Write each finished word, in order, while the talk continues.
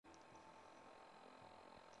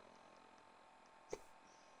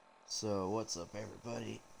So, what's up,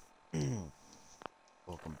 everybody?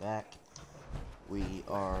 Welcome back. We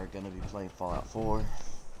are gonna be playing Fallout 4.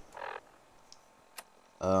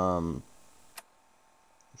 Let's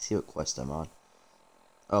see what quest I'm on.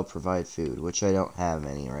 Oh, provide food, which I don't have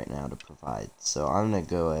any right now to provide. So, I'm gonna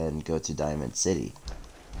go ahead and go to Diamond City,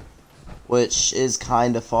 which is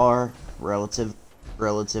kind of far,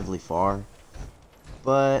 relatively far,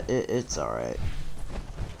 but it's alright.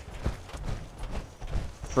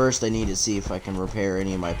 First, I need to see if I can repair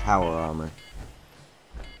any of my power armor.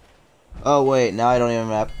 Oh wait, now I don't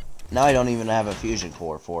even have a fusion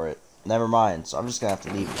core for it. Never mind. So I'm just gonna have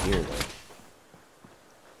to leave it here though.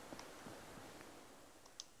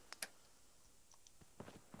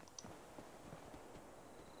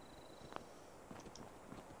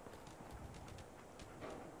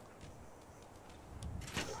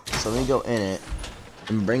 So let me go in it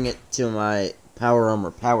and bring it to my power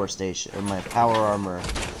armor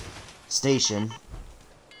station.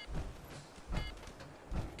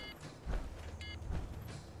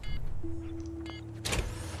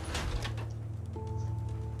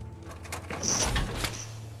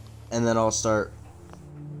 And then I'll start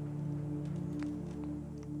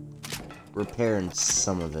repairing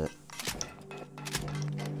some of it.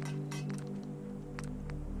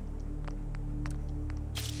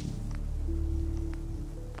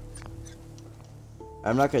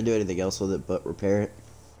 I'm not gonna do anything else with it but repair it.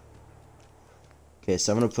 Okay,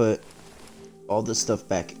 so I'm gonna put all this stuff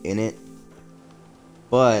back in it,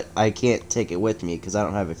 but I can't take it with me because I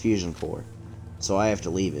don't have a fusion core, so I have to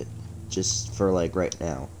leave it just for like right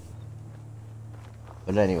now.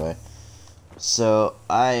 But anyway, so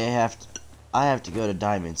I have to go to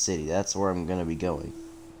Diamond City. That's where I'm gonna be going.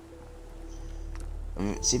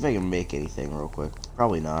 See if I can make anything real quick.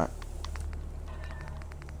 Probably not.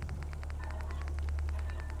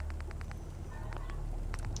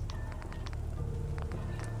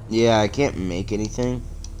 Yeah, I can't make anything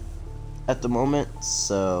at the moment,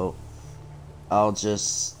 so I'll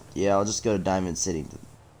just go to Diamond City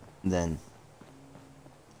then.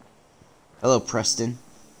 Hello, Preston.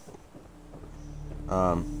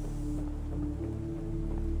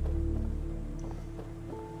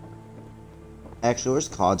 Actually, where's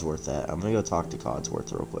Codsworth at? I'm gonna go talk to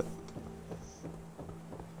Codsworth real quick.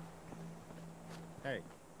 Hey.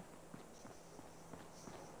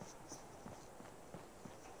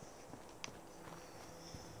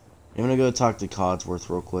 I'm gonna go talk to Codsworth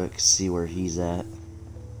real quick, see where he's at.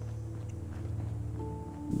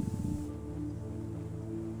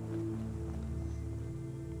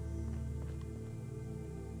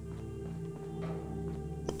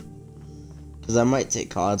 Because I might take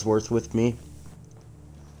Codsworth with me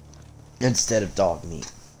instead of dog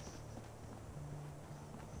meat.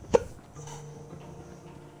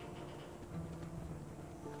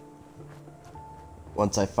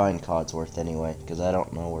 Once I find Codsworth anyway, because I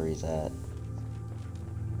don't know where he's at.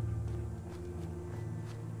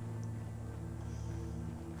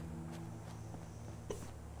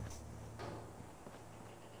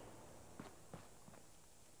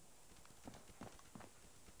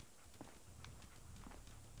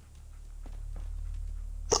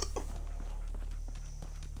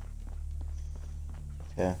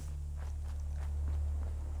 Okay. I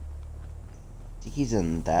think he's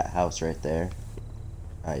in that house right there.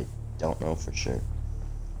 I don't know for sure.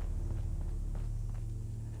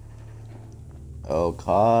 Oh,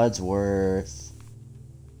 Codsworth.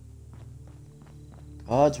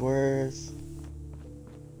 Codsworth.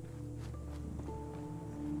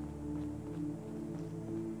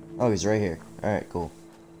 Oh, he's right here. Alright, cool.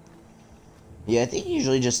 Yeah, I think he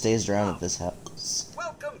usually just stays around at this house.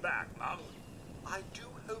 Welcome back, Mum. I do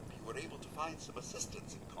hope you were able to find some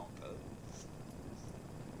assistance in Concord.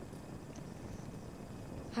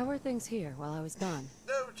 How are things here while I was gone?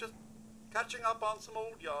 No, just catching up on some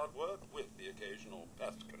old yard work with the occasional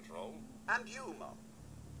pest control. And you, Mum.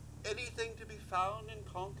 Anything to be found in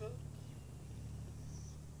Concord?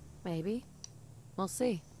 Maybe. We'll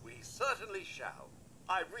see. We certainly shall.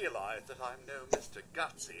 I realize that I'm no Mr.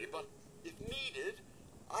 Gutsy, but if needed,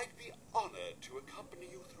 I'd be honored to accompany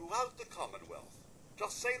you throughout the Commonwealth.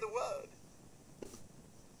 Just say the word.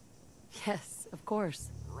 Yes, of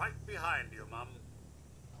course. Right behind you, Mum.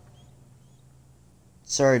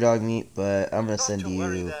 Sorry, dog meat, but I'm gonna Not send to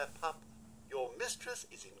worry you. there, pup. Your mistress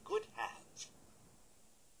is in good hands.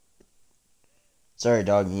 Sorry,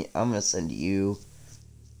 dog meat. I'm gonna send you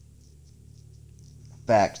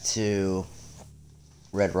back to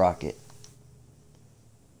Red Rocket.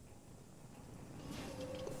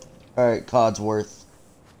 Alright, Codsworth.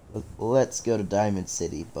 Let's go to Diamond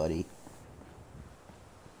City, buddy.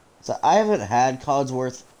 So I haven't had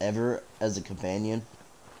Codsworth ever as a companion.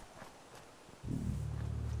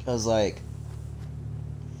 Because, like,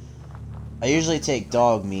 I usually take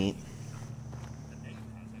dog meat. The name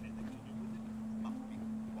has anything to do with it. Must be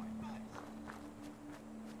quite nice.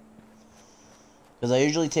 Because I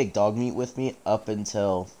usually take dog meat with me up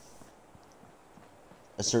until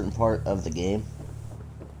a certain part of the game.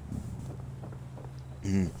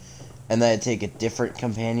 And then I take a different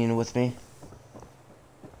companion with me.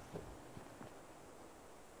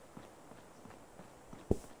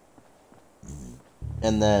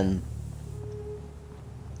 And then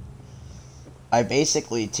I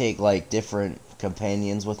basically take like different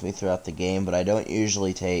companions with me throughout the game, but I don't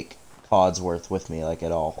usually take Codsworth with me like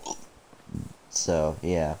at all. So,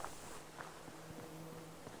 yeah.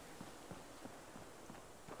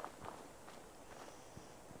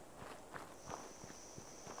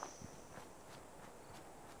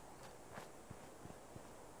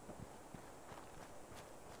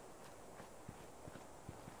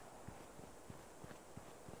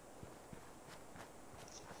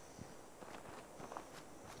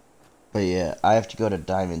 But yeah, I have to go to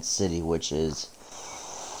Diamond City, which is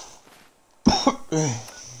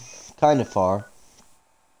kind of far.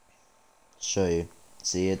 Show you.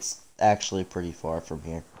 See, it's actually pretty far from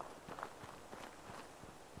here.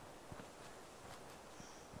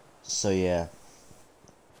 So yeah.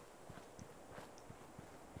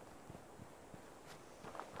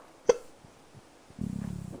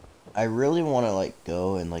 I really want to like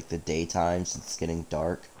go in like the daytime since it's getting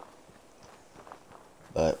dark.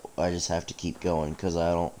 But I just have to keep going because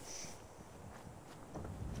I don't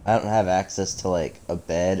have access to like a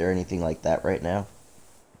bed or anything like that right now.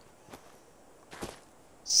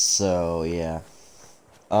 So yeah.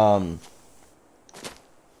 So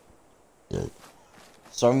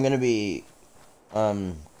I'm gonna be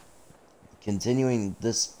continuing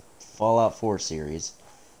this Fallout 4 series.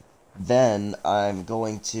 Then I'm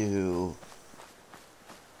going to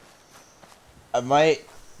I might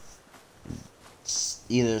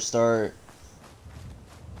either start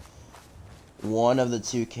one of the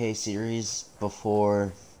 2K series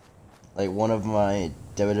before, like one of my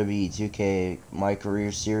WWE 2K My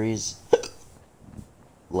Career series,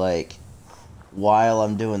 like while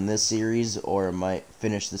I'm doing this series, or I might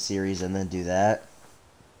finish the series and then do that.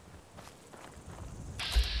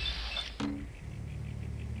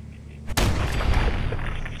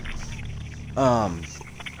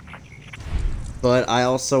 But I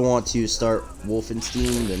also want to start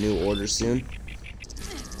Wolfenstein: The New Order soon.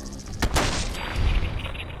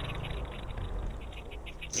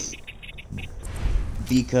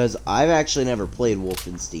 Because I've actually never played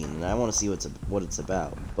Wolfenstein, and I want to see what it's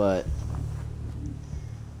about. But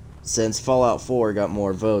since Fallout 4 got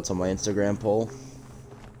more votes on my Instagram poll,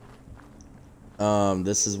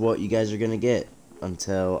 this is what you guys are gonna get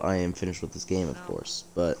until I am finished with this game, of course.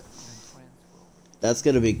 But that's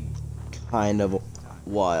gonna be kind of a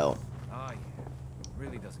while. Oh yeah,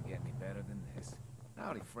 really doesn't get any better than this.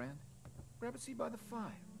 Howdy, friend. Grab a seat by the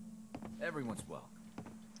fire. Everyone's welcome.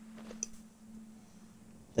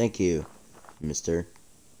 Thank you, Mr.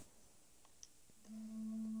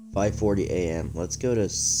 5:40 a.m. Let's go to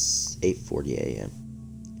 8:40 a.m.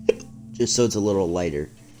 Just so it's a little lighter.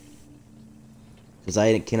 Because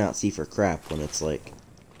I cannot see for crap when it's like,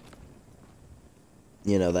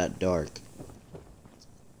 you know, that dark.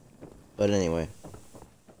 But anyway.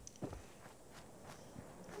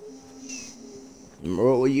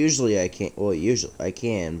 Well, usually I can't. Well, usually I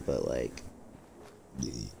can, but like,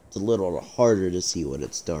 it's a little harder to see when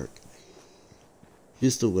it's dark.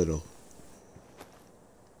 Just a little.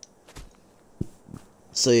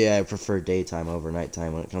 So yeah, I prefer daytime over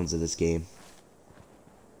nighttime when it comes to this game.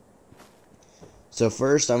 So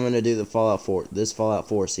first, I'm gonna do the Fallout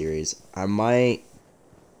 4 series. I might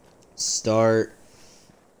start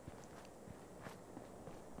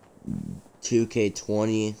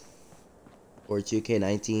 2K20 or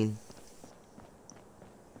 2K19.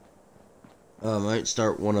 I might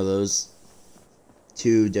start one of those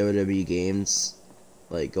two WWE games,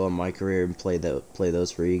 like go on My Career and play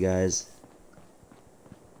those for you guys.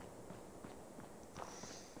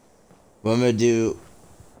 But I'm gonna do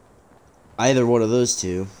either one of those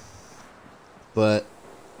two, but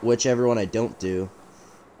whichever one I don't do,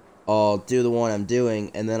 I'll do the one I'm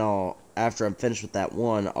doing, and then after I'm finished with that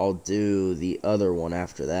one, I'll do the other one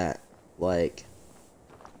after that. Like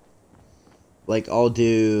I'll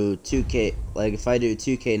do 2K, like if I do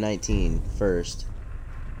 2K19 first,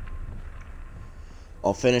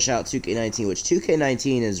 I'll finish out 2K19, which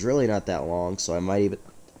 2K19 is really not that long, so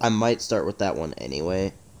I might start with that one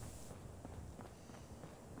anyway.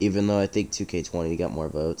 even though I think 2K20 got more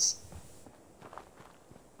votes.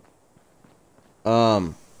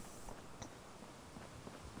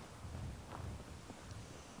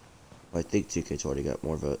 I think 2K20 got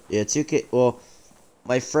more votes. Yeah, 2K. Well,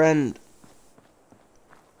 my friend.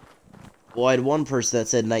 Well, I had one person that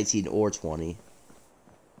said 19 or 20.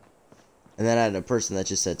 And then I had a person that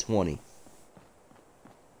just said 20.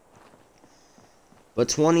 But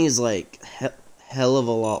 20 is like hell of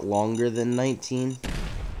a lot longer than 19.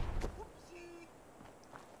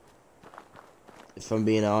 If I'm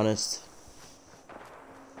being honest.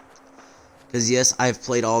 Because yes, I've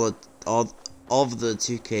played all of the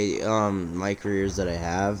 2K my careers that I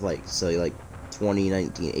have, like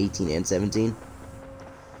 2019, 18, and 17.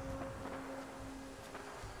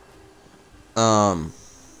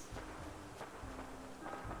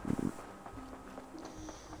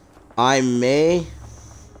 I may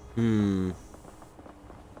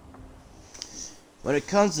when it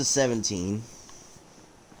comes to 17,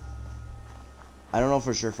 I don't know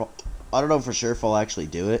for sure if I'll actually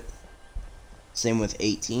do it. Same with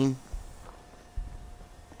 18.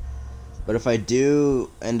 But if I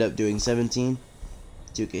do end up doing 17,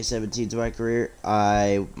 2K17 to my career,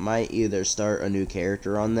 I might either start a new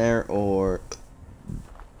character on there, or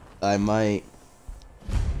I might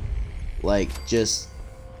like just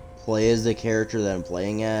play as the character that I'm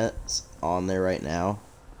playing as on there right now.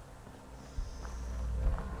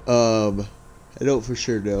 I don't for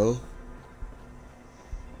sure know.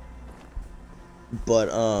 But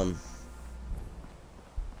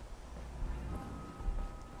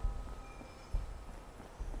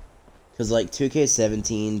because like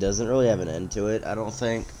 2K17 doesn't really have an end to it, I don't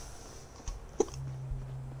think.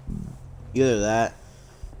 Either that,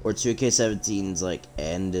 or 2K17's like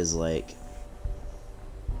end is like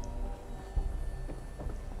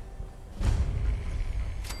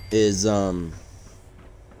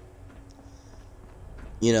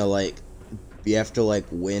you know, like you have to like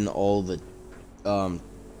win all the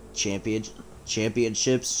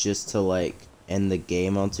championships just to like end the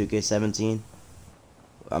game on 2K17.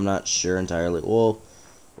 I'm not sure entirely. Well,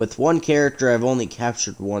 with one character, I've only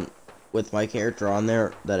captured one. With my character on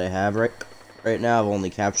there that I have right now, I've only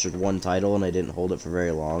captured one title, and I didn't hold it for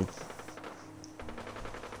very long.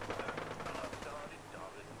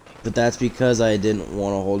 But that's because I didn't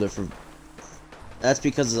want to hold it for. That's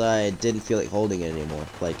because I didn't feel like holding it anymore.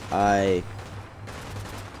 Like I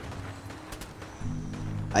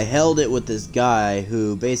held it with this guy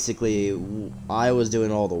who basically I was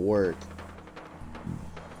doing all the work.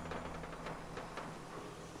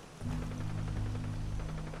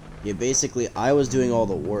 Yeah, basically, I was doing all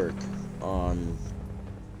the work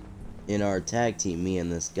in our tag team, me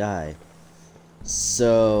and this guy.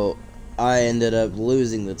 So, I ended up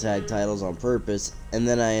losing the tag titles on purpose, and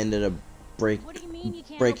then I ended up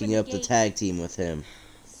breaking up the tag team with him.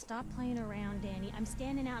 Stop playing around, Danny. I'm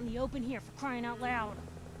standing out in the open here, for crying out loud.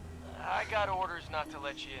 I got orders not to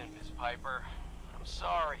let you in, Miss Piper. I'm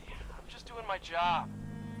sorry. I'm just doing my job.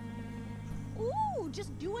 Ooh,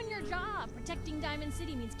 just doing your job. Protecting Diamond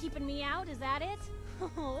City means keeping me out, is that it?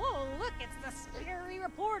 Oh, look, it's the scary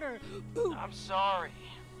reporter. Boom. I'm sorry,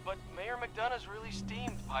 but Mayor McDonough's really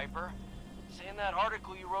steamed, Piper. Saying that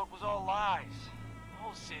article you wrote was all lies. The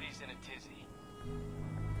whole city's in a tizzy.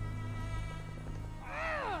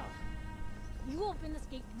 Ugh. You open this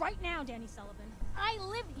gate right now, Danny Sullivan. I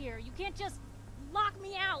live here. You can't just lock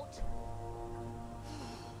me out.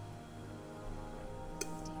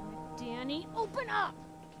 Danny, open up!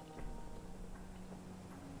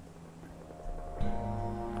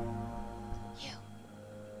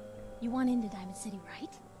 You want into Diamond City,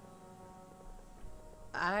 right?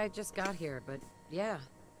 I just got here, but yeah.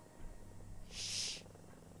 Shh.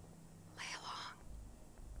 Lay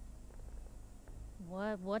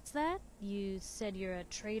along. What's that? You said you're a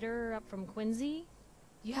trader up from Quincy?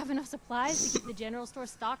 You have enough supplies to keep the general store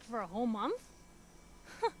stocked for a whole month?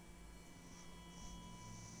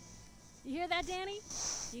 You hear that, Danny?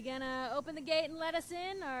 You gonna open the gate and let us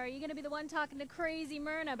in, or are you gonna be the one talking to crazy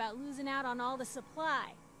Myrna about losing out on all the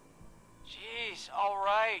supply? Jeez, all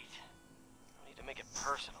right. I need to make it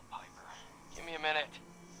personal, Piper. Give me a minute.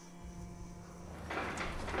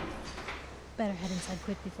 Better head inside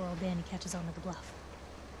quick before old Danny catches on to the bluff.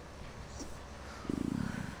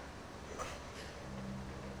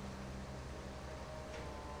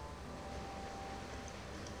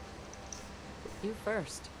 You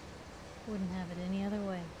first. Wouldn't have it any other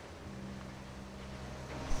way.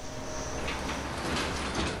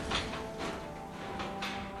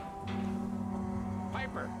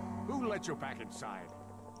 Piper, who let you back inside?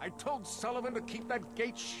 I told Sullivan to keep that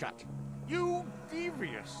gate shut. You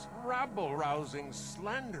devious, rabble-rousing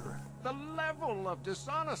slanderer. The level of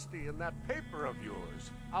dishonesty in that paper of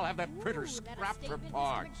yours. I'll have that printer scrapped for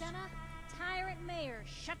parts. Mr. McDonough? Tyrant mayor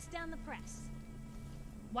shuts down the press.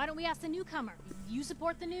 Why don't we ask the newcomer? You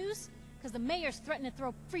support the news? Because the mayor's threatened to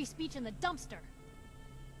throw free speech in the dumpster.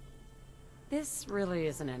 This really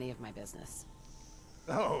isn't any of my business.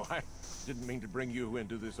 Oh, I didn't mean to bring you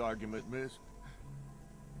into this argument, miss.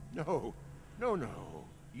 No.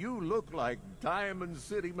 You look like Diamond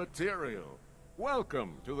City material.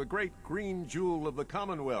 Welcome to the great green jewel of the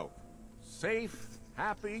Commonwealth. Safe,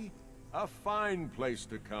 happy, a fine place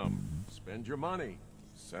to come. Spend your money.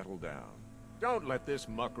 Settle down. Don't let this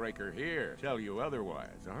muckraker here tell you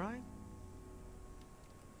otherwise, all right?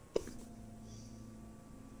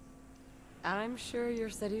 I'm sure your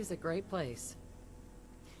city's a great place.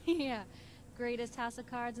 Yeah, greatest house of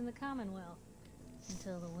cards in the Commonwealth.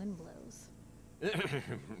 Until the wind blows.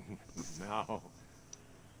 Now.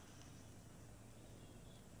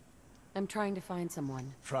 I'm trying to find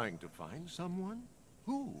someone. Trying to find someone?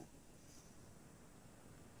 Who?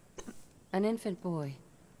 An infant boy.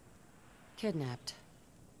 Kidnapped.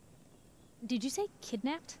 Did you say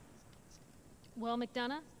kidnapped? Well,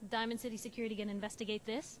 McDonough, Diamond City Security gonna investigate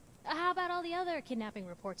this? How about all the other kidnapping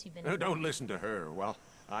reports you've been Don't listen to her. Well,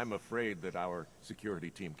 I'm afraid that our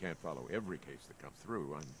security team can't follow every case that comes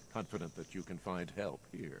through. I'm confident that you can find help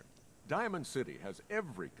here. Diamond City has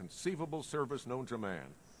every conceivable service known to man.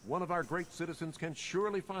 One of our great citizens can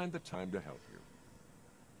surely find the time to help you.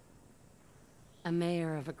 A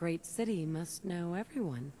mayor of a great city must know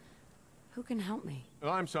everyone. Who can help me?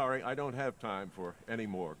 Oh, I'm sorry, I don't have time for any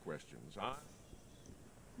more questions.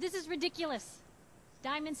 This is ridiculous.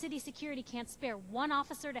 Diamond City Security can't spare one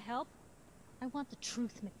officer to help. I want the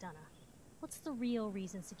truth, McDonough. What's the real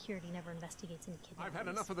reason security never investigates any kidnappings? I've had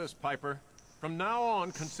enough of this, Piper. From now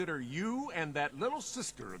on, consider you and that little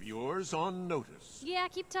sister of yours on notice. Yeah,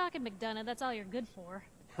 keep talking, McDonough. That's all you're good for.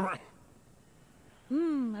 A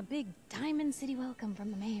big Diamond City welcome from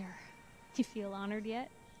the mayor. You feel honored yet?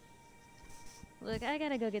 Look, I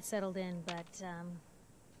gotta go get settled in, but,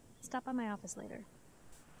 stop by my office later.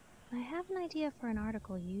 I have an idea for an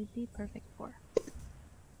article you'd be perfect for.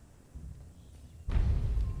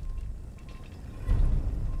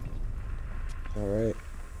 Alright.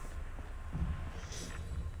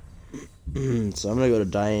 So I'm gonna go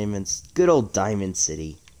to good old Diamond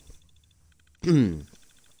City. So,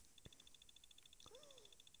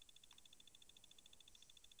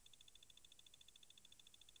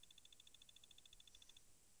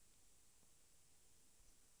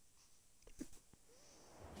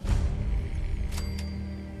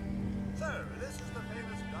 this is the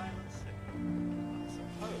famous Diamond City. I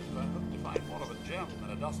suppose I hope to find more of a gem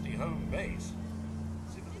than a dusty home base.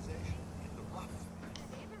 Civilization in the rough.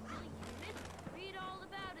 Favorite really unit? Read all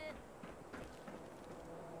about it.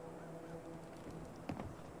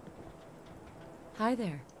 Hi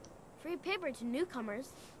there. Free paper to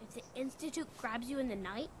newcomers. If the Institute grabs you in the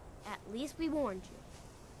night, at least we warned you.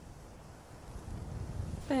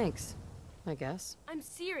 Thanks, I guess. I'm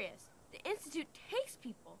serious. The Institute takes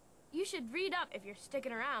people. You should read up if you're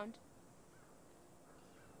sticking around.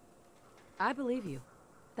 I believe you.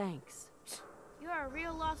 Thanks. You're a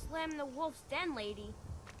real lost lamb in the wolf's den, lady.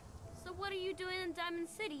 So what are you doing in Diamond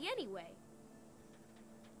City anyway?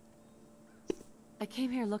 I came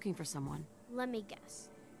here looking for someone. Let me guess.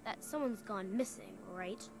 That someone's gone missing,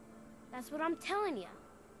 right? That's what I'm telling you.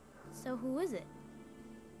 So who is it?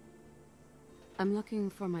 I'm looking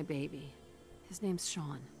for my baby. His name's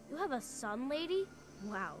Sean. You have a son, lady?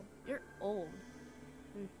 Wow, you're old.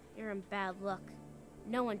 You're in bad luck.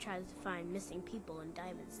 No one tries to find missing people in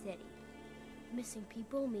Diamond City. Missing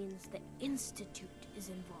people means the Institute is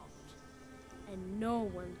involved. And no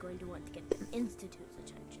one's going to want to get the Institute's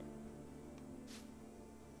attention.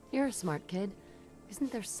 You're a smart kid.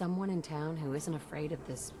 Isn't there someone in town who isn't afraid of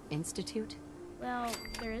this Institute? Well,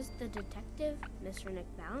 there is the detective, Mr. Nick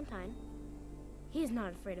Valentine. He's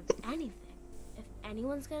not afraid of anything. If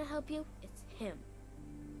anyone's gonna help you, it's him.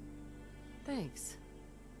 Thanks.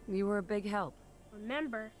 You were a big help.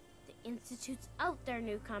 Remember, the Institute's out there,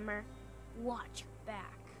 newcomer. Watch your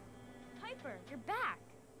back. Piper, you're back.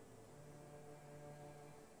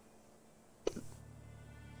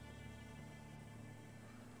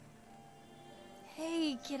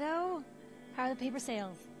 Hey, kiddo. How are the paper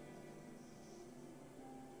sales?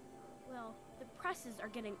 Well, the presses are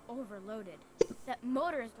getting overloaded. That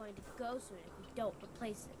motor is going to go soon if we don't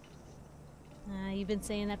replace it. You've been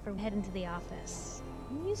saying that for heading to the office.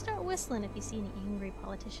 You start whistling if you see any angry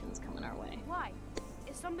politicians coming our way. Why?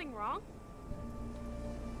 Is something wrong?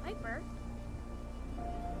 Piper?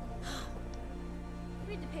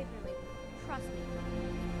 Read the paper, lady. Trust me.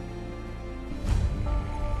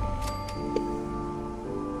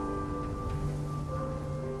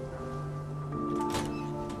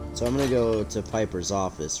 So I'm gonna go to Piper's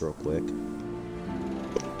office real quick. The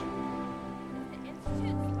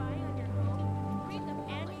Institute spying on your home? Read them.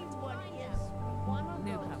 Anyone is. One of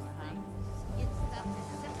those things. It's the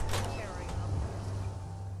secretary of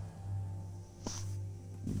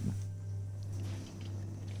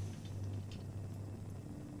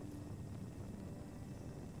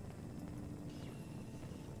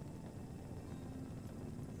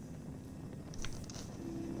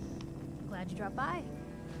Glad you dropped by.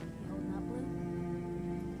 You holding up,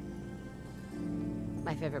 Blue?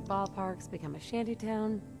 My favorite ballpark's become a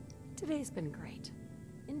shantytown. Today's been great.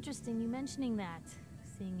 Interesting you mentioning that,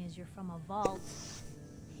 seeing as you're from a vault.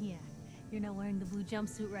 Yeah, you're not wearing the blue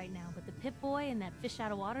jumpsuit right now, but the Pip-Boy and that fish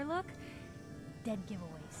out of water look? Dead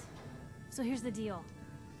giveaways. So here's the deal.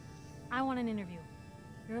 I want an interview.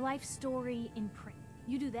 Your life story in print.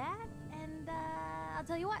 You do that, and I'll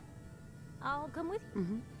tell you what. I'll come with you.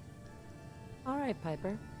 Mm-hmm. All right,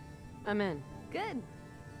 Piper. I'm in. Good.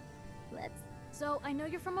 Let's... So, I know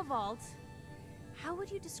you're from a vault. How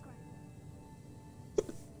would you describe...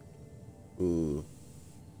 Ooh.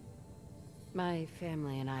 My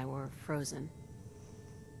family and I were frozen.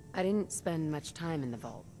 I didn't spend much time in the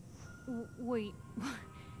vault. Wait...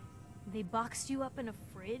 They boxed you up in a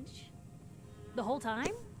fridge? The whole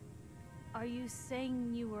time? Are you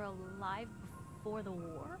saying you were alive before the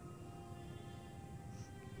war?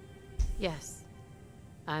 Yes.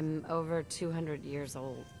 I'm over 200 years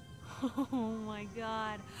old. Oh my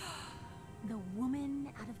god. The woman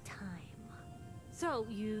out of time. So,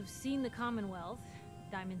 you've seen the Commonwealth,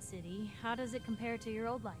 Diamond City. How does it compare to your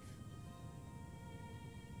old life?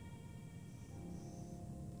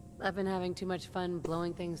 I've been having too much fun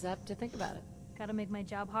blowing things up to think about it. Gotta make my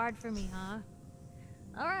job hard for me, huh?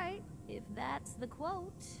 Alright, if that's the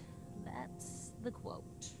quote, that's the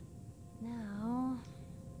quote. Now,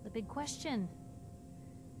 the big question.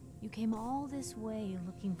 You came all this way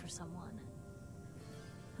looking for someone.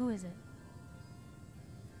 Who is it?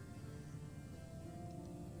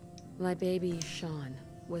 My baby, Sean,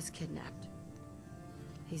 was kidnapped.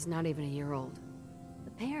 He's not even a year old.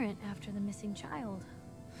 The parent after the missing child.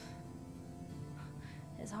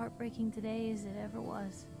 As heartbreaking today as it ever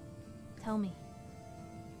was. Tell me,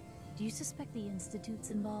 do you suspect the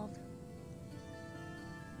Institute's involved?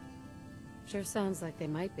 Sure sounds like they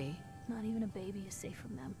might be. Not even a baby is safe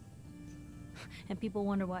from them. And people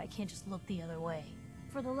wonder why I can't just look the other way.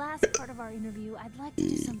 For the last part of our interview, I'd like to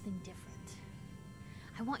do something different.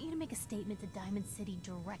 I want you to make a statement to Diamond City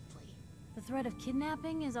directly. The threat of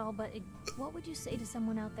kidnapping is all but... What would you say to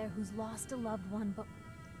someone out there who's lost a loved one, but...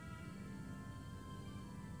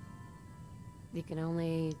 You can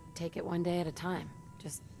only take it one day at a time.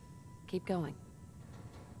 Just keep going.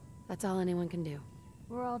 That's all anyone can do.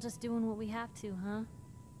 We're all just doing what we have to, huh?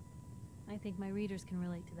 I think my readers can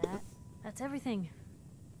relate to that. That's everything.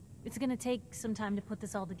 It's gonna take some time to put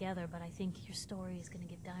this all together, but I think your story is gonna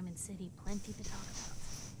give Diamond City plenty to talk about.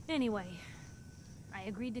 Anyway, I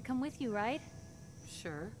agreed to come with you, right?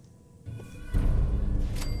 Sure.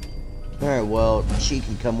 Alright, well, she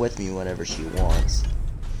can come with me whenever she wants.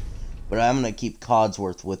 But I'm gonna keep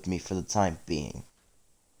Codsworth with me for the time being.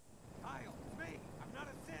 Kyle, it's me. I'm not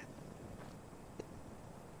a synth.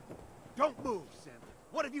 Don't move, synth.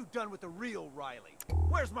 What have you done with the real Riley?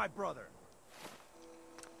 Where's my brother?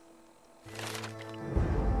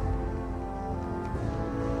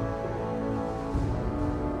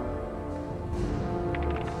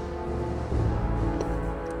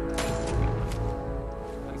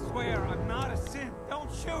 I swear, I'm not a synth.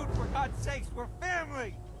 Don't shoot, for God's sakes, we're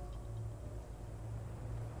family!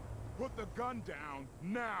 Put the gun down,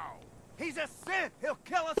 now! He's a synth! He'll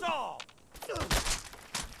kill us all!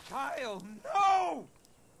 Kyle, no!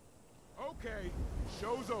 Okay,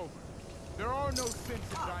 show's over. There are no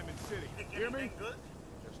synths in Diamond City. Hear me? Anything good?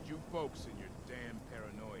 Just you folks and your damn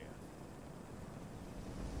paranoia.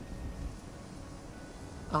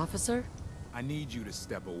 Officer? I need you to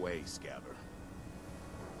step away, Scabber.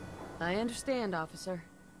 I understand, officer.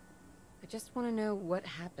 I just want to know what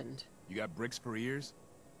happened. You got bricks for ears?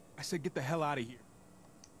 I said get the hell out of here.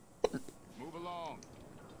 Move along.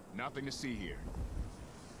 Nothing to see here.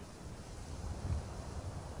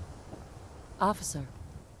 Officer.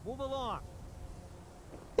 Move along.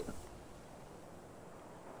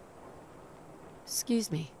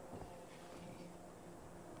 Excuse me.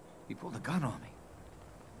 He pulled a gun on me.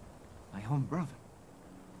 My own brother.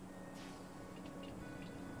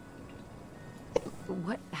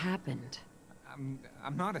 What happened? I'm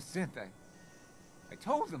not a synth. I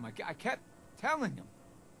told him. I kept telling him.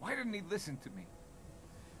 Why didn't he listen to me?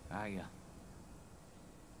 I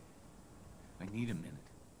need a minute.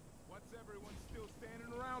 What's everyone still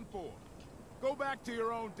standing around for? Go back to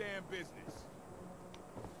your own damn business.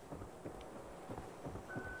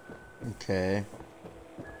 Okay.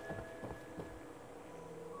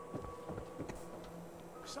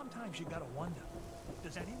 Sometimes you gotta wonder,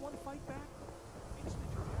 does anyone fight back? It's the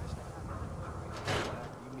drastic.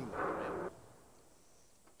 You mean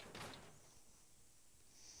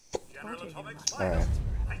General Atomic's All right. finest.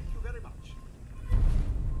 Thank you very much.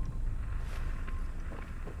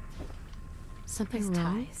 Something His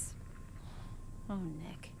wrong? ties? Oh,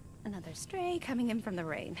 Nick. Another stray coming in from the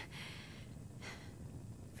rain.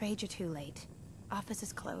 Afraid you're too late. Office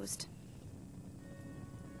is closed.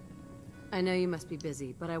 I know you must be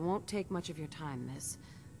busy, but I won't take much of your time, miss.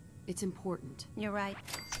 It's important. You're right.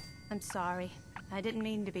 I'm sorry. I didn't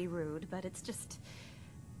mean to be rude, but it's just...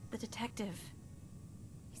 the detective...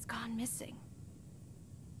 he's gone missing.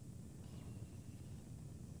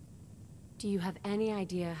 Do you have any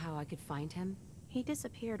idea how I could find him? He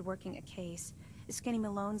disappeared working a case. Skinny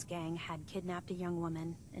Malone's gang had kidnapped a young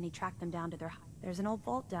woman, and he tracked them down to their... There's an old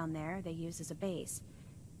vault down there they use as a base.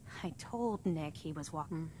 I told Nick he was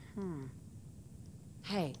walking...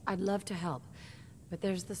 Hey, I'd love to help, but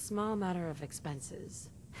there's the small matter of expenses.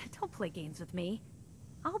 Don't play games with me.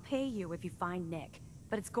 I'll pay you if you find Nick,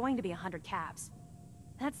 but it's going to be 100 caps.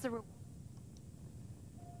 That's the...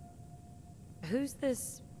 Who's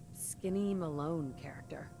this Skinny Malone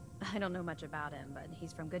character? I don't know much about him, but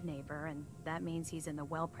he's from Good Neighbor, and that means he's in the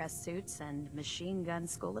well-pressed suits and machine gun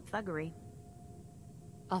school of thuggery.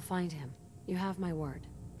 I'll find him. You have my word.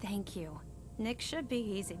 Thank you. Nick should be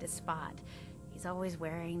easy to spot. He's always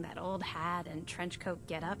wearing that old hat and trench coat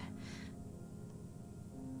getup.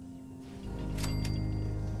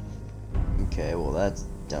 Okay, well that's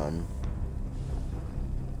done.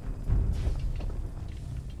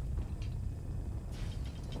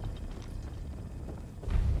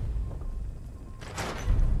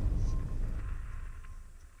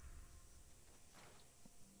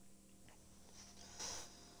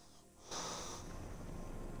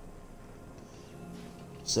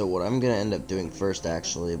 So what I'm gonna end up doing first,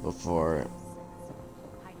 actually, before...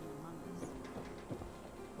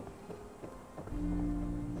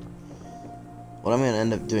 What I'm gonna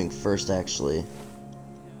end up doing first, actually...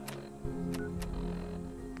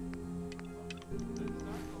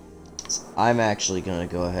 I'm actually gonna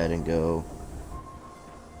go ahead and go...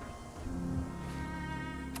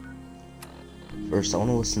 First, I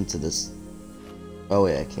wanna listen to this... Oh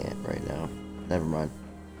wait, I can't right now. Never mind.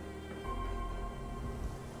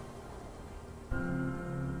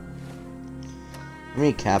 How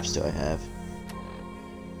many caps do I have?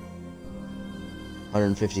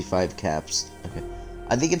 155 caps. Okay.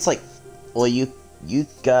 I think it's like, well, you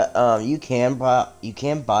can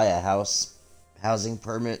buy a housing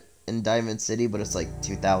permit in Diamond City, but it's like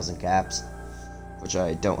 2,000 caps, which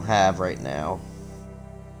I don't have right now.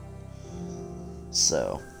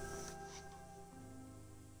 So.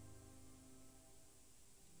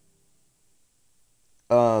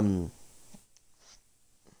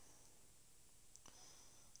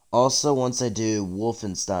 Also, once I do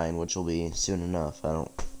Wolfenstein, which will be soon enough, I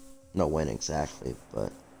don't know when exactly,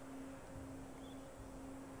 but...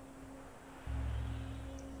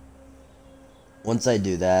 Once I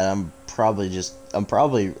do that, I'm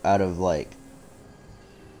probably out of, like,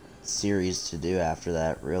 series to do after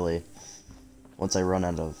that, really. Once I'm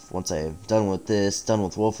done with this, done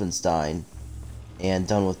with Wolfenstein, and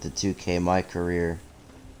done with the 2K My Career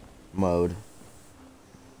mode.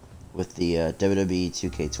 With the WWE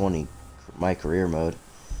 2K20 My Career mode.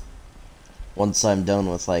 Once I'm done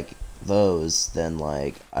with like those, then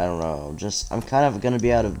like I don't know, I'm kind of gonna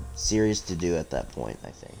be out of series to do at that point,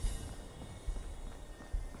 I think.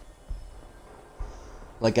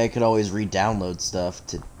 Like I could always re-download stuff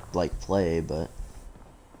to like play, but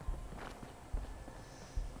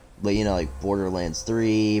you know, like Borderlands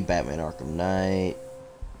 3, Batman Arkham Knight,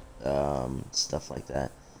 stuff like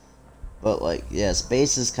that. But, like, yeah,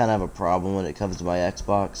 space is kind of a problem when it comes to my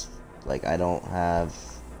Xbox. Like, I don't have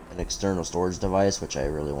an external storage device, which I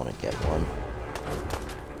really want to get one.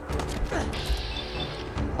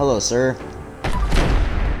 Hello, sir.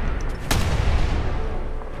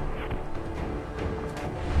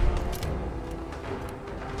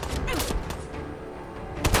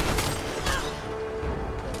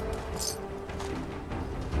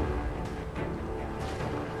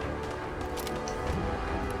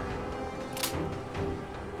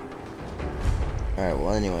 Alright,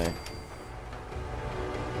 well, anyway.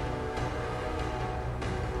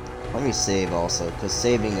 Let me save also, because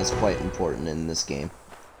saving is quite important in this game.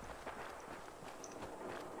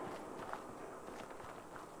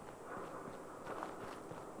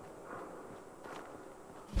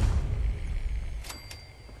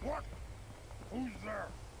 What? Who's there?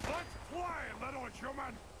 Let's play, little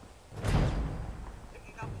human!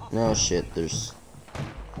 No shit, there's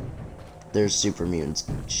super mutants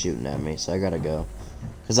shooting at me, so I gotta go.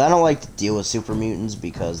 Because I don't like to deal with super mutants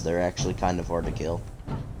because they're actually kind of hard to kill.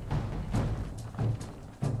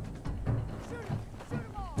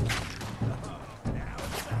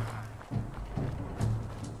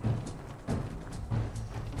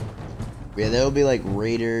 Yeah, there'll be like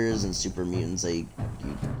raiders and super mutants that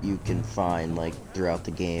you can find like throughout the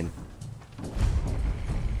game.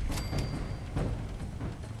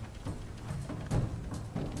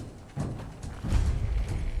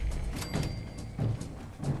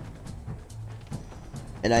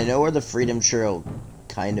 And I know where the Freedom Trail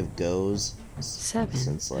kind of goes. 7.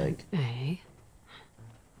 Since like A.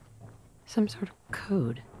 Some sort of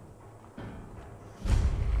code.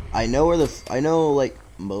 I know like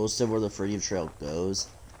most of where the Freedom Trail goes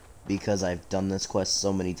because I've done this quest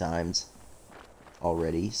so many times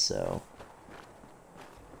already, so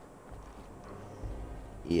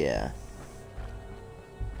yeah.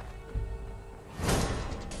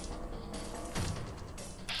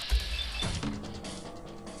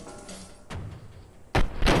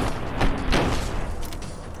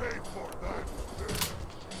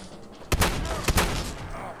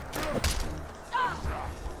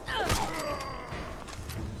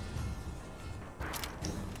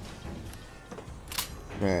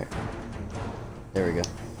 Alright. There we go.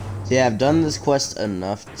 So yeah, I've done this quest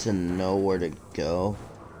enough to know where to go.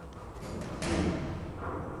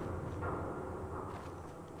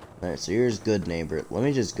 Alright, so here's Good Neighbor. Let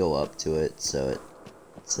me just go up to it so it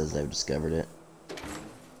says I've discovered it.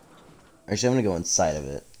 Actually, I'm gonna go inside of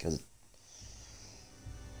it, because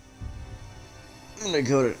I'm gonna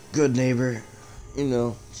go to Good Neighbor, you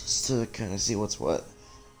know, just to kind of see what's what.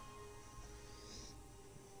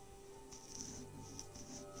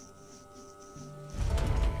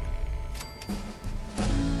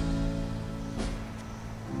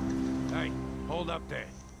 Hey, hold up there.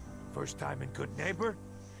 First time in Good Neighbor?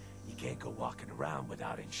 You can't go walking around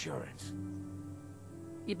without insurance.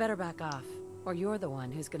 You better back off, or you're the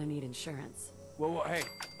one who's gonna need insurance. Well, hey,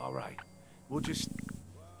 all right. We'll just...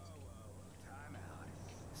 Time out.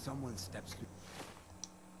 Someone steps through.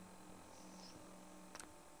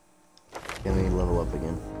 Let me level up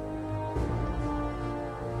again.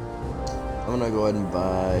 I'm gonna go ahead and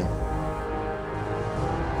buy...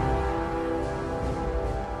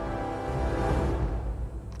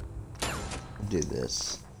 do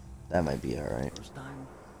this. That might be alright. First time,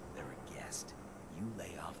 they're a guest. You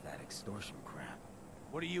lay off that extortion crap.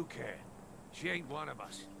 What do you care? She ain't one of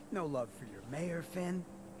us. No love for your mayor, Finn?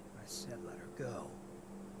 I said let her go.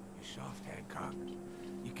 You soft, Hancock.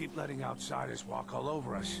 You keep letting outsiders walk all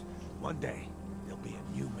over us. One day, there'll be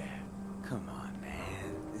a new man. Come on,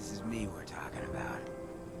 man. This is me we're talking about.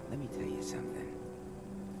 Let me tell you something.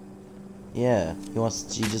 Yeah, he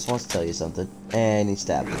just wants to tell you something. And he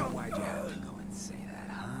stabbed me. Why'd you have to go and say that,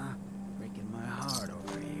 huh? Breaking my heart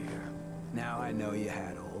over here. Now I know you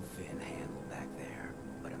had old Finn handled back there,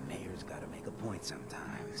 but a mayor's gotta make a point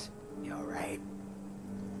sometimes. You alright?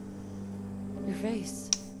 Your face.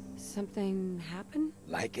 Something happened?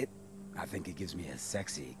 Like it? I think it gives me a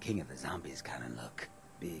sexy King of the Zombies kind of look.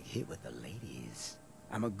 Big hit with the ladies.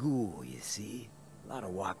 I'm a ghoul, you see? A lot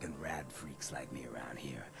of walking rad freaks like me around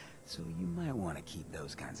here. So you might want to keep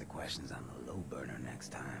those kinds of questions on the low burner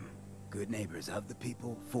next time. Good neighbors of the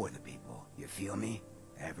people, for the people. You feel me?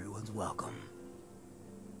 Everyone's welcome.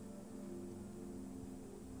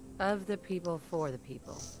 Of the people, for the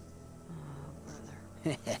people. Oh,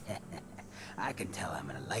 brother. I can tell I'm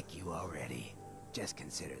gonna like you already. Just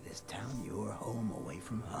consider this town your home away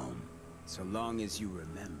from home. So long as you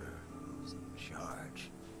remember who's in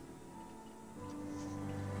charge.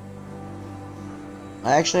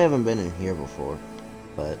 I actually haven't been in here before,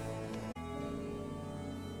 but...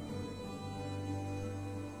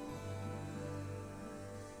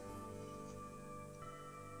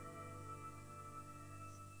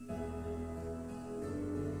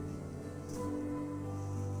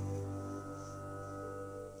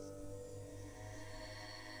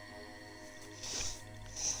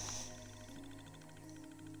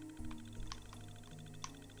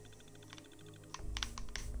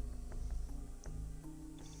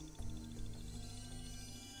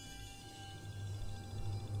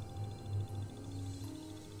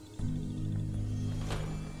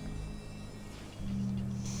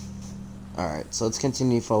 Alright, so let's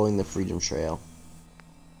continue following the Freedom Trail.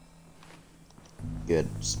 Good.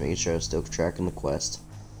 Just making sure I'm still tracking the quest.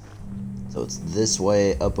 So it's this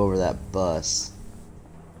way, up over that bus.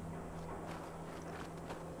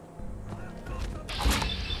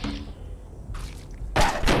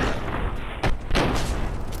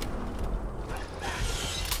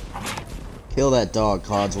 Kill that dog,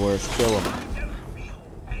 Codsworth. Kill him.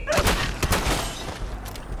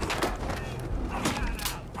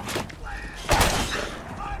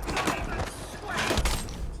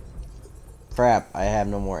 Crap, I have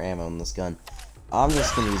no more ammo in this gun. I'm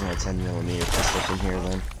just gonna use my 10mm pistol from here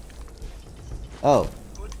then. Oh.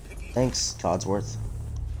 Thanks, Codsworth.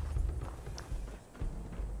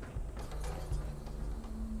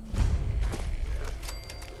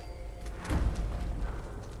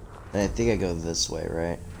 And I think I go this way,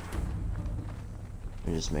 right? Let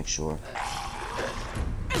me just make sure.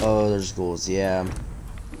 Oh, there's ghouls, yeah.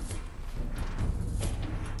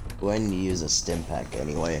 Well, I need to use a stim pack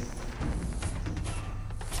anyway.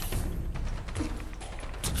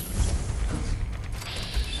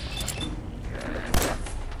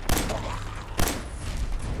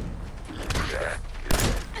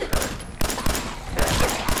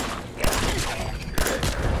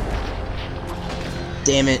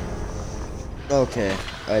 Damn it. Okay,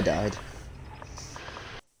 I died.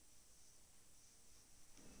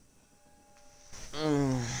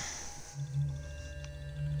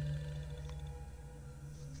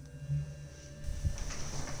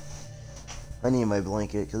 I need my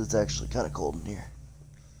blanket because it's actually kind of cold in here.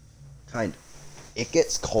 Kind of. It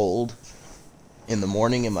gets cold in the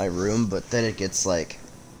morning in my room, but then it gets like...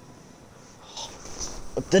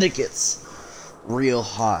 But then it gets real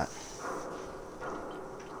hot.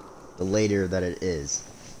 The later that it is.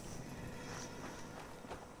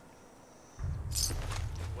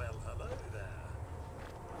 Well, hello there.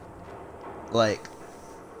 Like,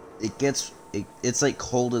 it's like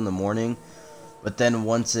cold in the morning, but then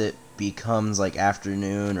once it becomes like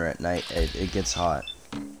afternoon or at night, it gets hot.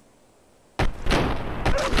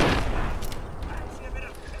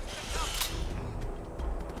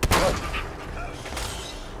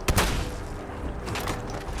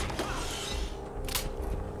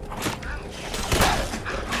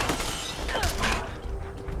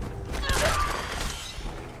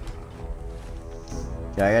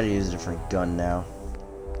 Yeah, I gotta use a different gun now.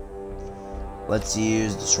 Let's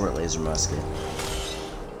use the short laser musket.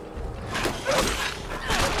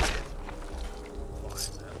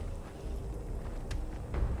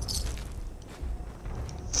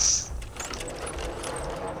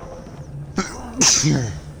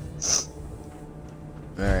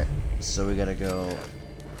 Alright, so we gotta go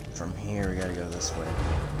from here, we gotta go this way.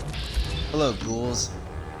 Hello, ghouls.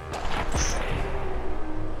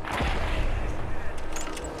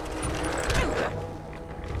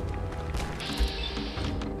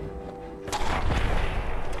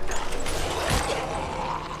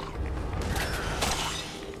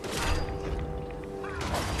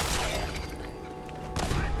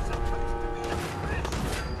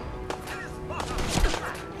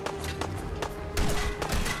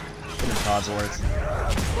 Codsworth.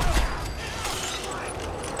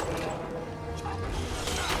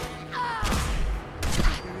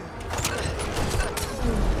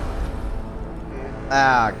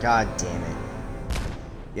 Ah, god damn it.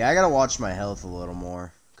 Yeah, I gotta watch my health a little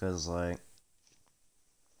more, cause like,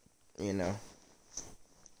 you know.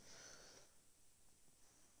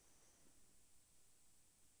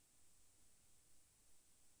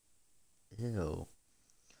 Ew.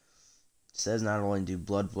 It says not only do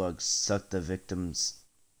blood bugs suck their victims'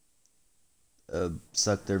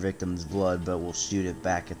 blood, but will shoot it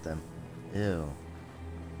back at them. Ew.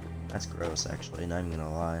 That's gross, actually, not even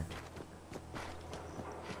gonna lie.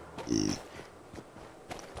 Ew.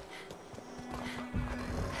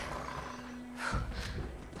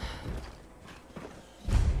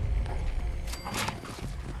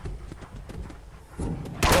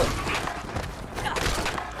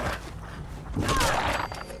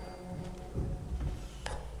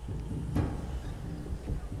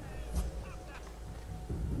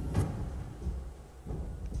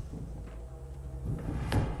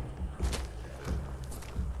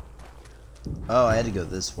 Oh, I had to go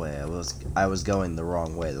this way. I was going the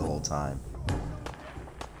wrong way the whole time.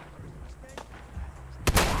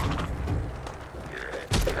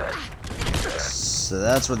 So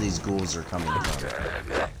that's where these ghouls are coming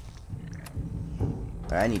from.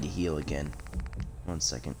 Alright, I need to heal again. 1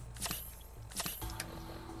 second.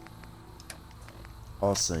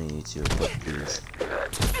 Also need to equip these.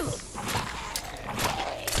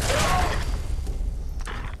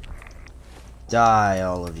 Die,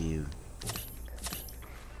 all of you.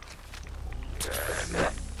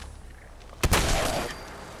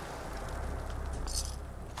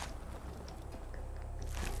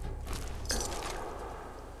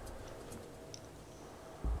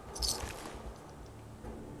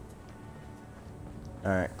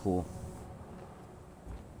 Alright, cool.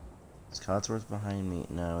 Is Codsworth behind me?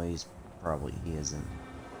 No, he isn't.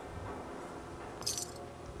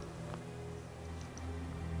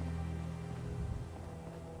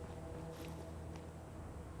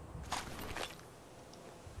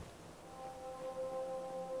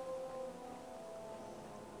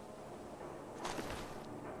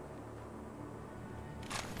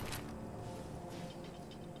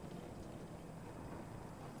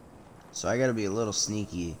 So I gotta be a little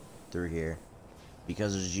sneaky through here,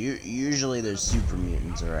 because there's usually there's super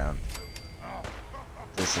mutants around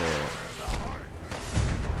this area.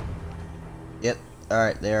 Yep. All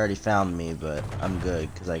right, they already found me, but I'm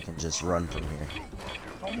good because I can just run from here.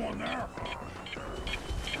 Someone there.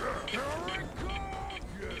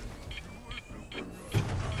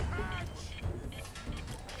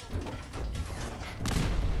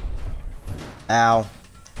 Ow.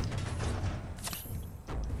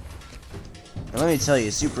 And let me tell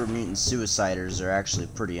you, super mutant suiciders are actually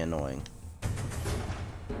pretty annoying.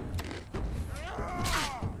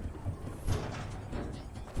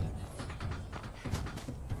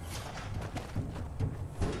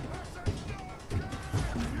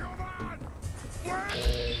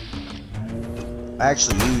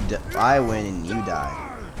 Actually, I win and you die.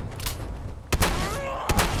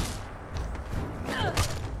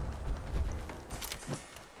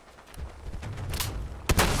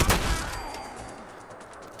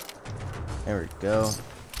 There we go.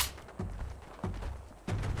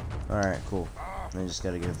 Alright, cool. I just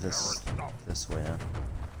gotta get this way now.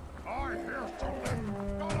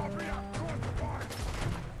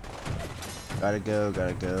 Gotta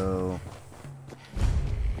go.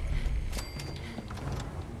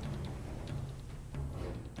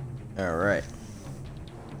 Alright.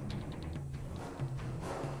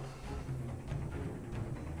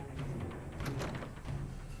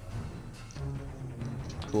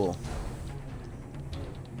 Cool.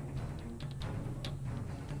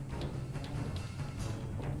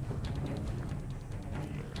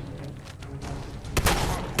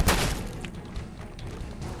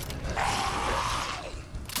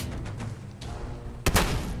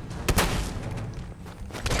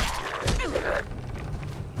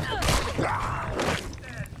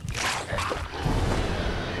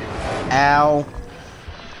 Ow.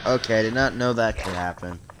 Okay, I did not know that could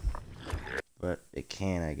happen. But it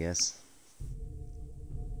can, I guess.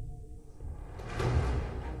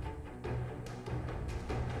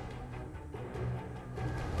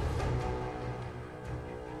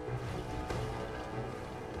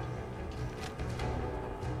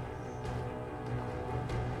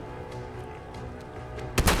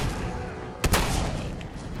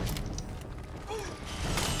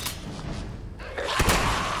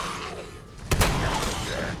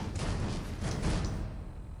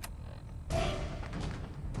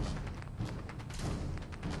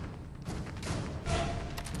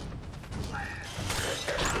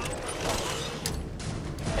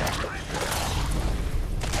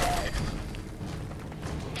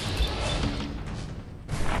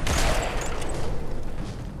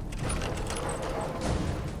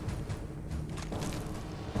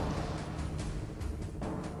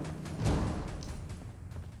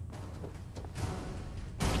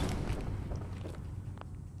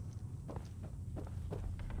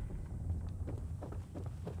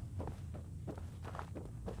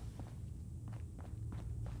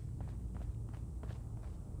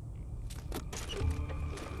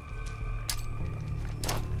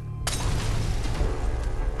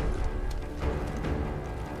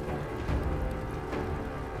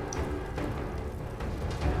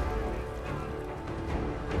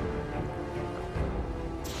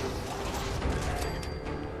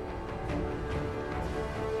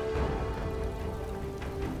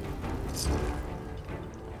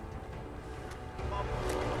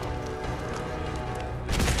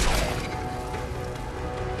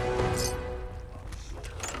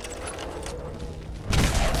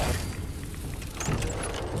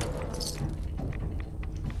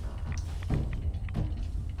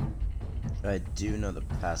 I do know the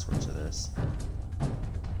password to this.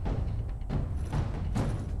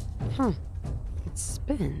 Huh. It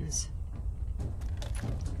spins.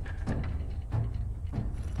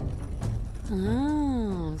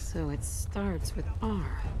 Oh, so it starts with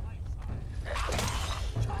R.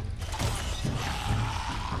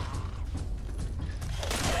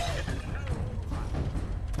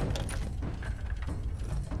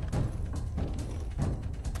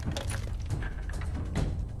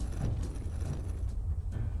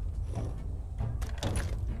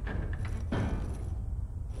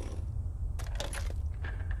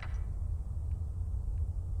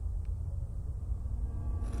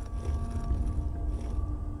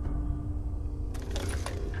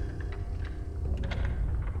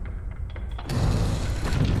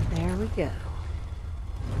 go.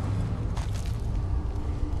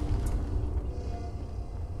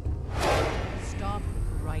 Stop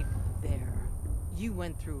right there. You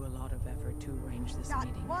went through a lot of effort to arrange this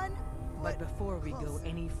meeting. But before we go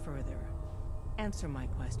any further, answer my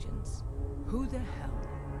questions. Who the hell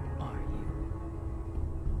are you?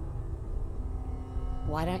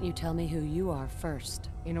 Why don't you tell me who you are first?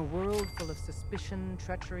 In a world full of suspicion,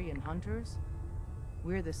 treachery, and hunters,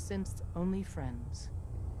 we're the synth's only friends.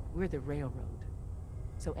 We're the Railroad.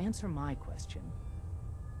 So answer my question.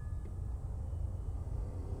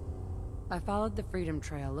 I followed the Freedom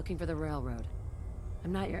Trail looking for the Railroad.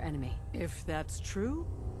 I'm not your enemy. If that's true,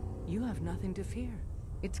 you have nothing to fear.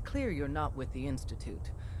 It's clear you're not with the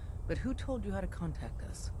Institute. But who told you how to contact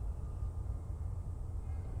us?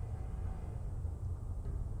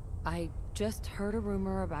 I just heard a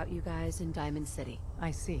rumor about you guys in Diamond City.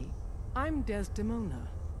 I see. I'm Desdemona,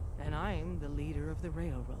 and I'm the leader of the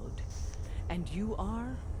Railroad. And you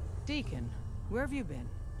are? Deacon, where have you been?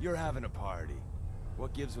 You're having a party.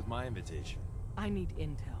 What gives with my invitation? I need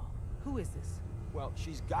intel. Who is this? Well,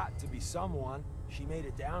 she's got to be someone. She made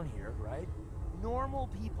it down here, right? Normal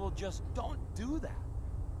people just don't do that.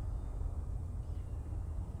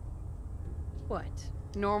 What?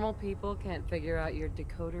 Normal people can't figure out your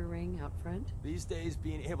decoder ring out front? These days,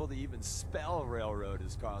 being able to even spell railroad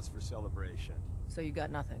is cause for celebration. So you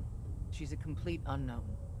got nothing. She's a complete unknown.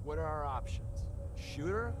 What are our options? Shoot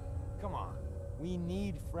her? Come on. We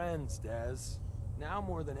need friends, Des. Now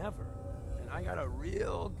more than ever. And I got a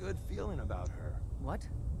real good feeling about her. What?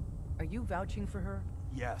 Are you vouching for her?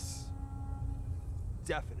 Yes.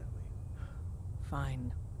 Definitely.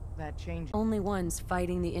 Fine. That changes. Only ones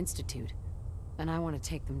fighting the Institute. And I want to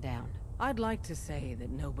take them down. I'd like to say that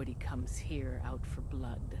nobody comes here out for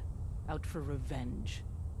blood. Out for revenge.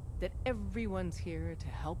 That everyone's here to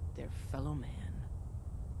help their fellow man.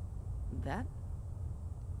 That?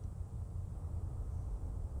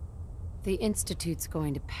 The Institute's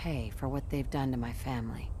going to pay for what they've done to my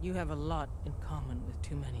family. You have a lot in common with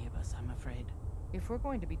too many of us, I'm afraid. If we're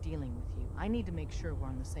going to be dealing with you, I need to make sure we're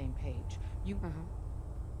on the same page. You...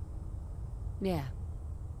 Yeah.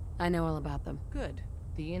 I know all about them. Good.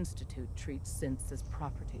 The Institute treats synths as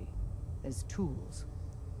property. As tools.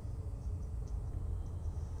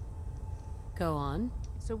 Go on.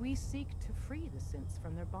 So we seek to free the synths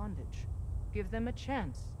from their bondage. Give them a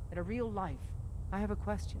chance at a real life. I have a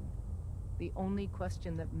question. The only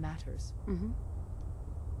question that matters.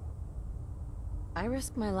 I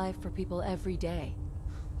risk my life for people every day.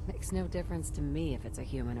 Makes no difference to me if it's a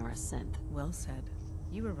human or a synth. Well said.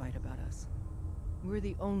 You were right about us. We're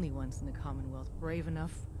the only ones in the Commonwealth brave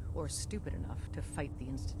enough or stupid enough to fight the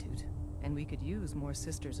Institute. And we could use more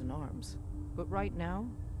sisters in arms. But right now,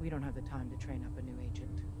 we don't have the time to train up a new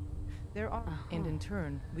agent. There are, and in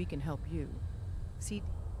turn, we can help you. See...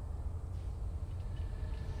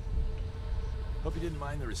 Hope you didn't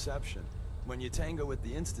mind the reception. When you tango with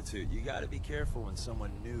the Institute, you gotta be careful when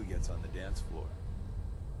someone new gets on the dance floor.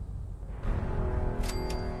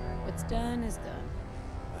 What's done is done.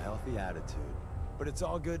 A healthy attitude. But it's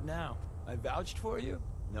all good now. I vouched for you.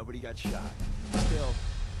 Nobody got shot. Still,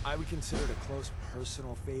 I would consider it a close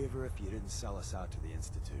personal favor if you didn't sell us out to the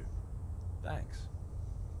Institute. Thanks.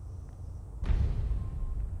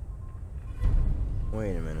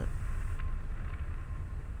 Wait a minute.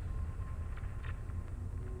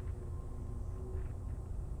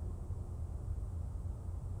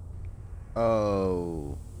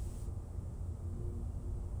 Oh.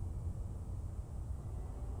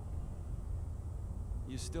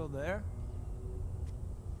 You still there?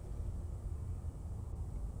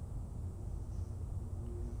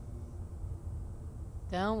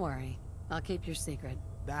 Don't worry. I'll keep your secret.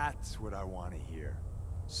 That's what I want to hear.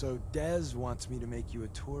 So Des wants me to make you a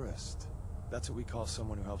tourist. That's what we call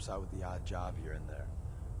someone who helps out with the odd job here and there.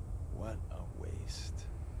 What a waste.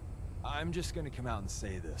 I'm just gonna come out and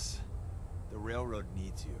say this. The Railroad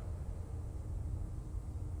needs you.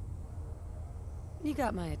 You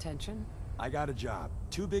got my attention. I got a job.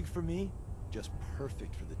 Too big for me, just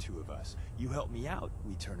perfect for the two of us. You help me out,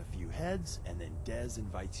 we turn a few heads, and then Des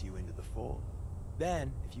invites you into the fold.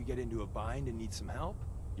 Then, if you get into a bind and need some help,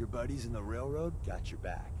 your buddies in the Railroad got your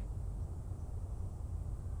back.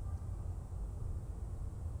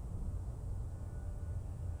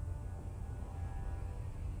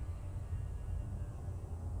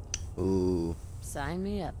 Ooh. Sign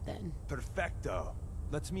me up, then. Perfecto.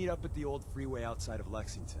 Let's meet up at the old freeway outside of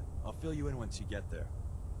Lexington. I'll fill you in once you get there.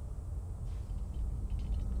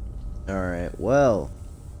 Alright, well.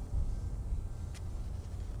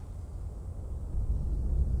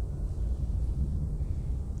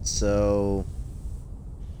 So...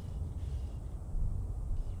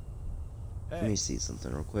 Let me see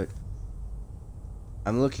something real quick.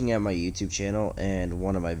 I'm looking at my YouTube channel, and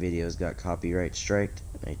one of my videos got copyright striked.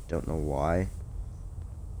 I don't know why.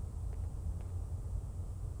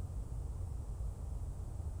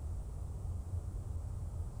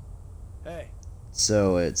 Hey.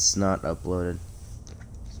 So it's not uploaded.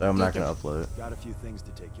 So I'm not gonna upload it. Got a few things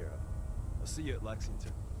to take care of. I'll see you at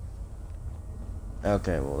Lexington.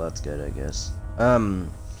 Okay, well that's good, I guess.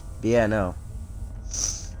 But yeah, no.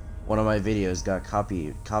 One of my videos got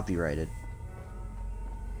copyrighted.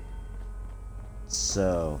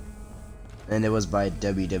 So, and it was by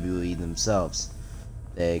WWE themselves.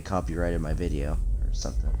 They copyrighted my video or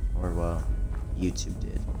something, or well, YouTube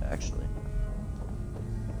did actually.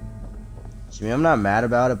 I mean, I'm not mad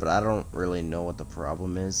about it, but I don't really know what the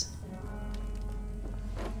problem is.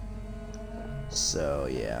 So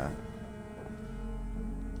yeah.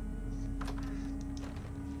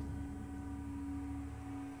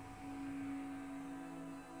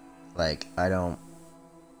 Like, I don't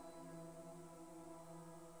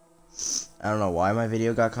know why my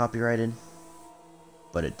video got copyrighted,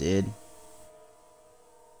 but it did.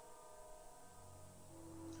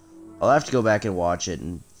 I'll have to go back and watch it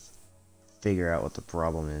and figure out what the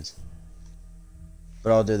problem is.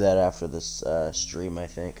 But I'll do that after this stream, I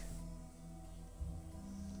think.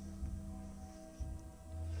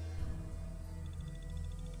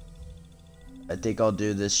 I think I'll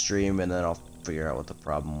do this stream and then I'll figure out what the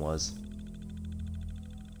problem was.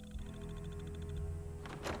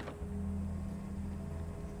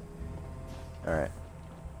 Alright.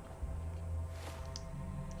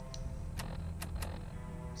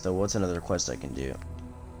 So what's another quest I can do?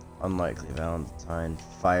 Unlikely Valentine,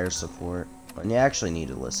 fire support. And you actually need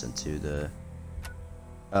to listen to the...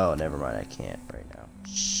 Oh, never mind, I can't right now.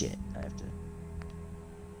 Shit, I have to...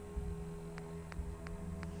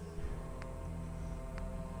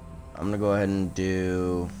 I'm gonna go ahead and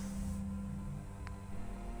do...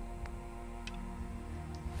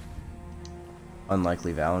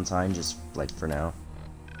 Unlikely Valentine, just like for now.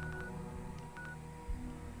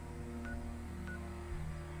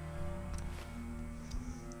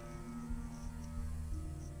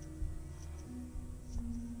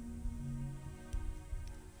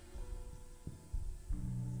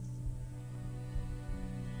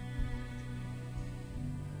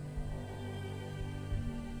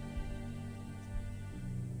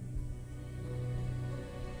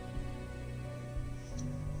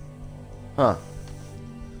 Huh.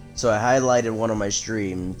 So I highlighted one of my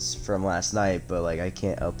streams from last night, but like I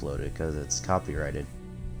can't upload it because it's copyrighted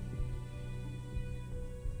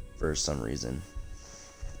for some reason.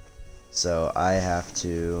 So I have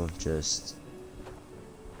to just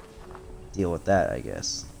deal with that, I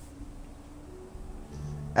guess.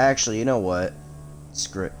 Actually, you know what?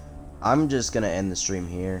 Screw it. I'm just gonna end the stream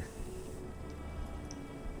here.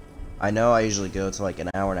 I know I usually go to like an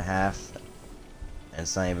hour and a half, and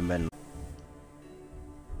it's not even been...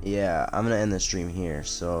 Yeah, I'm gonna end the stream here,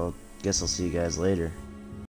 so guess I'll see you guys later.